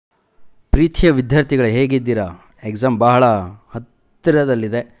ಪ್ರೀತಿಯ ವಿದ್ಯಾರ್ಥಿಗಳೇ, ಹೇಗಿದ್ದೀರಾ? ಎಕ್ಸಾಮ್ ಬಹಳ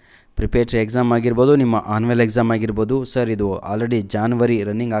ಹತ್ತಿರದಲ್ಲಿದೆ. ಪ್ರಿಪೇರ್ಸ್ ಎಕ್ಸಾಮ್ ಆಗಿರ್ಬೋದು, ನಿಮ್ಮ ಆನ್ಯುವಲ್ ಎಕ್ಸಾಮ್ ಆಗಿರ್ಬೋದು. ಸರ್, ಇದು ಆಲ್ರೆಡಿ ಜಾನ್ವರಿ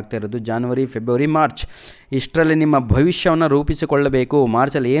ರನ್ನಿಂಗ್ ಆಗ್ತಾ ಇರೋದು. ಜಾನ್ವರಿ, ಫೆಬ್ರವರಿ, ಮಾರ್ಚ್ ಇಷ್ಟರಲ್ಲಿ ನಿಮ್ಮ ಭವಿಷ್ಯವನ್ನು ರೂಪಿಸಿಕೊಳ್ಳಬೇಕು.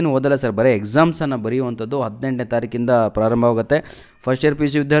 ಮಾರ್ಚಲ್ಲಿ ಏನು ಓದಲ್ಲ ಸರ್, ಬರೀ ಎಕ್ಸಾಮ್ಸನ್ನು ಬರೆಯುವಂಥದ್ದು. 18ನೇ ತಾರೀಕಿಂದ ಪ್ರಾರಂಭವಾಗುತ್ತೆ. ಫಸ್ಟ್ ಇಯರ್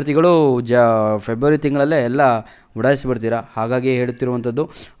PUC ವಿದ್ಯಾರ್ಥಿಗಳು ಫೆಬ್ರವರಿ ತಿಂಗಳಲ್ಲೇ ಎಲ್ಲ ಉಡಾಯಿಸಿಬಿಡ್ತೀರಾ, ಹಾಗಾಗಿ ಹೇಳುತ್ತಿರುವಂಥದ್ದು.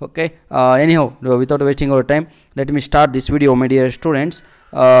 Okay, anyhow, without wasting hour time, let me start this video my dear students.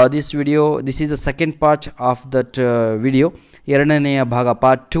 this is the second part of that video. ಎರಡನೆಯ ಭಾಗ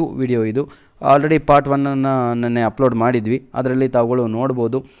ಪಾರ್ಟ್ 2 ವಿಡಿಯೋ ಇದು. ಆಲ್ರೆಡಿ ಪಾರ್ಟ್ 1 ನೆನ್ನೆ ಅಪ್ಲೋಡ್ ಮಾಡಿದ್ವಿ, ಅದರಲ್ಲಿ ತಾವುಗಳು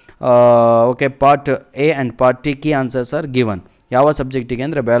ನೋಡ್ಬೋದು. Okay, part A and part T key answers are given. ಯಾವ ಸಬ್ಜೆಕ್ಟಿಗೆ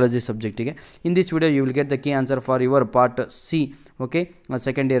ಅಂದರೆ biology ಸಬ್ಜೆಕ್ಟಿಗೆ. In this video you will get the key answer for your part C. Okay,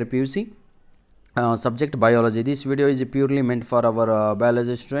 second year PUC subject biology. This video is purely meant for our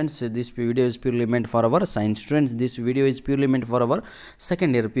biology students. This video is purely meant for our science students. This video is purely meant for our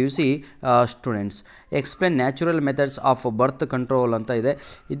second year PUC students. Explain natural methods of birth control ಅಂತ ಇದೆ.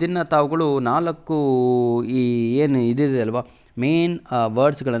 ಇದನ್ನು ತಾವುಗಳು 4 ಏನು ಇದಿದೆ ಅಲ್ವಾ, main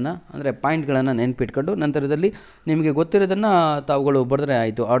ವರ್ಡ್ಸ್ಗಳನ್ನು ಅಂದರೆ ಪಾಯಿಂಟ್ಗಳನ್ನು ನೆನಪಿಟ್ಕೊಂಡು ನಂತರದಲ್ಲಿ ನಿಮಗೆ ಗೊತ್ತಿರೋದನ್ನು ತಾವುಗಳು ಬರೆದ್ರೆ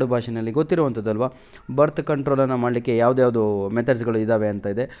ಆಯಿತು. ಆಡು ಭಾಷೆಯಲ್ಲಿ ಗೊತ್ತಿರುವಂಥದ್ದಲ್ವ. ಬರ್ತ್ ಕಂಟ್ರೋಲನ್ನು ಮಾಡಲಿಕ್ಕೆ ಯಾವುದ್ಯಾವುದು ಮೆಥಡ್ಸ್ಗಳು ಇದ್ದಾವೆ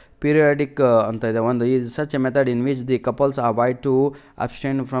ಅಂತ ಇದೆ. ಪೀರಿಯಾಡಿಕ್ ಅಂತ ಇದೆ ಒಂದು. Is such A method in which the couples avoid to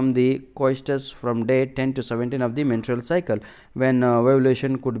abstain from the ಕೋಯಿಸ್ಟಸ್ from day 10 to 17 of the menstrual cycle when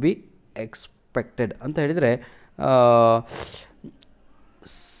ovulation could be expected ಅಂತ ಹೇಳಿದರೆ,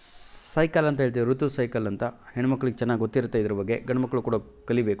 ಸೈಕಲ್ ಅಂತ ಹೇಳ್ತೀವಿ, ಋತು ಸೈಕಲ್ ಅಂತ. ಹೆಣ್ಮಕ್ಳಿಗೆ ಚೆನ್ನಾಗಿ ಗೊತ್ತಿರುತ್ತೆ ಇದ್ರ ಬಗ್ಗೆ, ಗಂಡುಮಕ್ಳು ಕೂಡ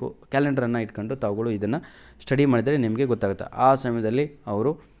ಕಲಿಬೇಕು. ಕ್ಯಾಲೆಂಡ್ರನ್ನು ಇಟ್ಕೊಂಡು ತಾವುಗಳು ಇದನ್ನು ಸ್ಟಡಿ ಮಾಡಿದರೆ ನಿಮಗೆ ಗೊತ್ತಾಗುತ್ತೆ. ಆ ಸಮಯದಲ್ಲಿ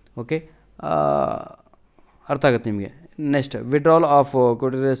ಅವರು ಓಕೆ ಅರ್ಥ ಆಗುತ್ತೆ ನಿಮಗೆ. ನೆಕ್ಸ್ಟ್, ವಿಡ್ರಾಲ್ ಆಫ್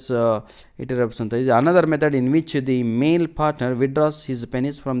ಕೊಟಿರಸ್ ಇಟಿರಪ್ಸ್ ಅಂತ ಇದೆ. Another method in which the male partner withdraws his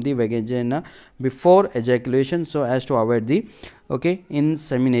penis from the ವೆಗೇಜನ್ before ejaculation so as to avoid the okay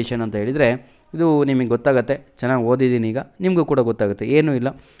insemination ಅಂತ ಹೇಳಿದರೆ, ಇದು ನಿಮಗೆ ಗೊತ್ತಾಗುತ್ತೆ. ಚೆನ್ನಾಗಿ ಓದಿದ್ದೀನಿ, ಈಗ ನಿಮಗೂ ಕೂಡ ಗೊತ್ತಾಗುತ್ತೆ, ಏನೂ ಇಲ್ಲ.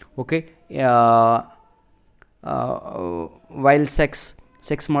 ಓಕೆ, ವೈಲ್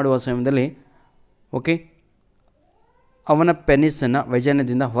ಸೆಕ್ಸ್ ಮಾಡುವ ಸಮಯದಲ್ಲಿ ಓಕೆ ಅವನ ಪೆನಿಸನ್ನು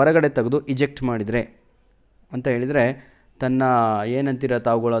ವೈಜನ್ಯದಿಂದ ಹೊರಗಡೆ ತೆಗೆದು ಇಜೆಕ್ಟ್ ಮಾಡಿದರೆ ಅಂತ ಹೇಳಿದರೆ, ತನ್ನ ಏನಂತೀರ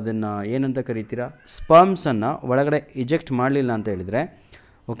ತಾವುಗಳು ಅದನ್ನು ಏನಂತ ಕರಿತೀರಾ, ಸ್ಪರ್ಮ್ಸನ್ನು ಒಳಗಡೆ ಇಜೆಕ್ಟ್ ಮಾಡಲಿಲ್ಲ ಅಂತ ಹೇಳಿದರೆ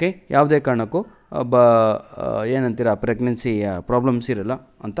ಓಕೆ ಯಾವುದೇ ಕಾರಣಕ್ಕೂ ಏನಂತೀರ ಪ್ರೆಗ್ನೆನ್ಸಿ ಪ್ರಾಬ್ಲಮ್ಸ್ ಇರಲ್ಲ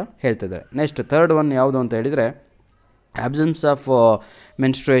ಅಂತ ಹೇಳ್ತಿದ್ದಾರೆ. ನೆಕ್ಸ್ಟ್, ಥರ್ಡ್ ಒನ್ ಯಾವುದು ಅಂತ ಹೇಳಿದರೆ, absence of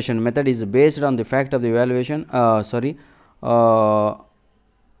menstruation method is based on the fact of the evaluation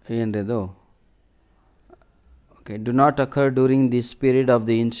ಏನ್ರಿದು okay do not occur during this period of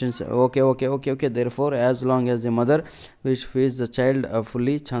the instance. Okay therefore as long as the mother which feeds the child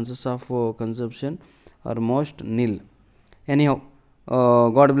fully, chances of conception are most nil. Anyhow,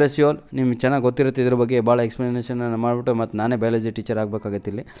 god bless you all. ನಿಮ್ಗೆ ಚೆನ್ನಾಗಿ ಗೊತ್ತಿರುತ್ತೆ ಇದ್ರ ಬಗ್ಗೆ, ಭಾಳ ಎಕ್ಸ್ಪ್ಲನೇಷನನ್ನು ಮಾಡಿಬಿಟ್ಟು ಮತ್ತು ನಾನೇ biology teacher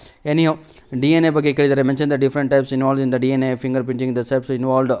ಆಗಬೇಕಾಗತ್ತಿಲ್ಲ. Anyhow, DNA ಬಗ್ಗೆ ಕೇಳಿದರೆ, mention the different types involve in the DNA finger printing, the steps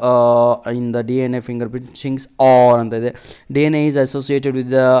involved in the DNA finger ಪ್ರಿಂಟಿಂಗ್ಸ್ R ಅಂತ ಇದೆ. DNA is associated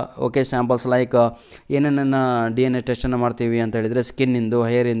with the okay samples like ಏನೇನನ್ನು DNA ಟೆಸ್ಟನ್ನು ಮಾಡ್ತೀವಿ ಅಂತ ಹೇಳಿದರೆ, ಸ್ಕಿನ್ನಿಂದು,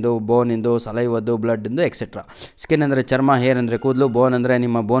 ಹೇರಿಂದು, ಬೋನಿಂದು, ಸಲೈವದ್ದು, ಬ್ಲಡ್ಡಿಂದು etcetera. Skin ಅಂದರೆ ಚರ್ಮ, hair ಅಂದರೆ ಕೂದಲು, ಬೋನ್ ಅಂದರೆ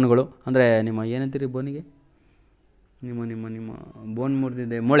ನಿಮ್ಮ ಬೋನ್ಗಳು, ಅಂದರೆ ನಿಮ್ಮ ಏನಂತೀರಿ ಬೋನಿಗೆ, ನಿಮ್ಮ ಬೋನ್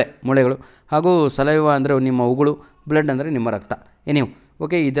ಮುರಿದಿದೆ ಮೂಳೆಗಳು, ಹಾಗೂ ಸಲೈವ ಅಂದರೆ ನಿಮ್ಮ ಉಗುಳು, ಬ್ಲಡ್ ಅಂದರೆ ನಿಮ್ಮ ರಕ್ತ. ನೀವು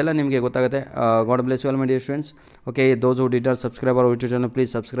ಓಕೆ ಇದೆಲ್ಲ ನಿಮಗೆ ಗೊತ್ತಾಗುತ್ತೆ. God bless you all my dear students. Okay, those who did not subscribe our YouTube channel,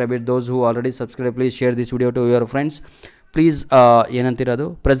 please subscribe it. Those who already subscribe, please share this video to your friends. Please ಏನಂತೀರದು,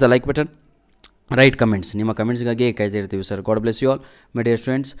 press the like button, right comments. ನಿಮ್ಮ ಕಮೆಂಟ್ಸ್ಗಾಗಿ ಕಾಯ್ತಿರ್ತೀವಿ sir. God bless you all my dear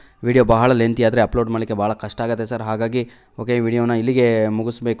students. Video ಬಹಳ lengthy ಆದರೆ upload ಮಾಡಲಿಕ್ಕೆ ಭಾಳ ಕಷ್ಟ ಆಗುತ್ತೆ sir, ಹಾಗಾಗಿ okay ವಿಡಿಯೋನ ಇಲ್ಲಿಗೆ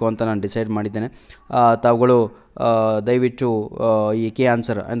ಮುಗಿಸ್ಬೇಕು ಅಂತ ನಾನು ಡಿಸೈಡ್ ಮಾಡಿದ್ದೇನೆ. ತಾವುಗಳು ದಯವಿಟ್ಟು ಈ ಕೀ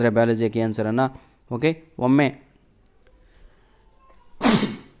ಆನ್ಸರ್ ಅಂದರೆ ಬಯಾಲಜಿ ಕೀ ಆನ್ಸರನ್ನು ಓಕೆ ಒಮ್ಮೆ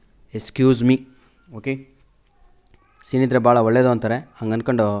ಎಕ್ಸ್ಕ್ಯೂಸ್ ಮೀ ಓಕೆ ಸೀನಿದ್ರೆ ಭಾಳ ಒಳ್ಳೆಯದು ಅಂತಾರೆ, ಹಂಗೆ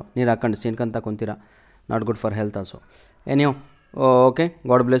ಅಂದ್ಕೊಂಡು ನೀರು ಹಾಕ್ಕೊಂಡು ಸೀನ್ಕಂತ ಕುಂತೀರ, not good for health also. ನೀವು okay,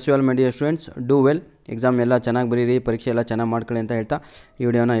 god bless you all my dear students. Do well, exam ಎಲ್ಲ ಚೆನ್ನಾಗಿ ಬರೀರಿ, ಪರೀಕ್ಷೆ ಎಲ್ಲ ಚೆನ್ನಾಗಿ ಮಾಡ್ಕೊಳ್ಳಿ ಅಂತ ಹೇಳ್ತಾ ಈ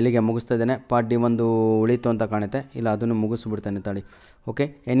ವಿಡಿಯೋನ ಇಲ್ಲಿಗೆ ಮುಗಿಸ್ತಾ ಇದ್ದೇನೆ. ಪಾರ್ಟ್ D ಒಂದು ಉಳಿತು ಅಂತ ಕಾಣುತ್ತೆ, ಇಲ್ಲ ಅದನ್ನು ಮುಗಿಸ್ಬಿಡ್ತೇನೆ ತಾಳಿ. ಓಕೆ,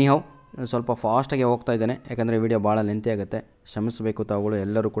 ಎನಿಹೌ ಸ್ವಲ್ಪ ಫಾಸ್ಟಾಗಿ ಹೋಗ್ತಾ ಇದ್ದೇನೆ, ಯಾಕಂದರೆ ವಿಡಿಯೋ ಭಾಳ ಲೆಂತಿ ಆಗುತ್ತೆ, ಶ್ರಮಿಸಬೇಕು ತಾವುಗಳು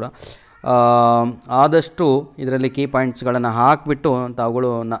ಎಲ್ಲರೂ ಕೂಡ. ಆದಷ್ಟು ಇದರಲ್ಲಿ ಕೀ ಪಾಯಿಂಟ್ಸ್ಗಳನ್ನು ಹಾಕಿಬಿಟ್ಟು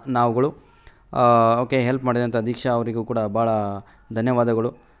ನಾವುಗಳು ಓಕೆ ಹೆಲ್ಪ್ ಮಾಡಿದಂಥ ದೀಕ್ಷಾ ಅವರಿಗೂ ಕೂಡ ಭಾಳ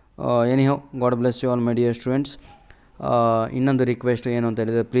ಧನ್ಯವಾದಗಳು. Anyhow, god bless you all my dear students. ಇನ್ನೊಂದು ರಿಕ್ವೆಸ್ಟ್ ಏನು ಅಂತ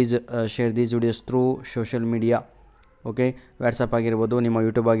ಹೇಳಿದರೆ, please share these videos through social media. Okay, WhatsApp ಆಗಿರ್ಬೋದು, ನಿಮ್ಮ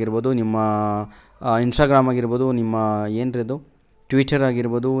ಯೂಟ್ಯೂಬ್ ಆಗಿರ್ಬೋದು, ನಿಮ್ಮ ಇನ್ಸ್ಟಾಗ್ರಾಮ್ ಆಗಿರ್ಬೋದು, ನಿಮ್ಮ ಏನ್ರದು ಟ್ವಿಟರ್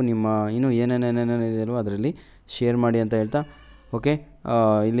ಆಗಿರ್ಬೋದು, ನಿಮ್ಮ ಇನ್ನೂ ಏನೇನೇನೇನೇನಿದೆಯೋ ಅದರಲ್ಲಿ ಶೇರ್ ಮಾಡಿ ಅಂತ ಹೇಳ್ತಾ ಓಕೆ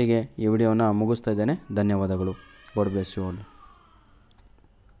ಇಲ್ಲಿಗೆ ಈ ವಿಡಿಯೋನ ಮುಗಿಸ್ತಾ ಇದ್ದೇನೆ. ಧನ್ಯವಾದಗಳು. God bless you all.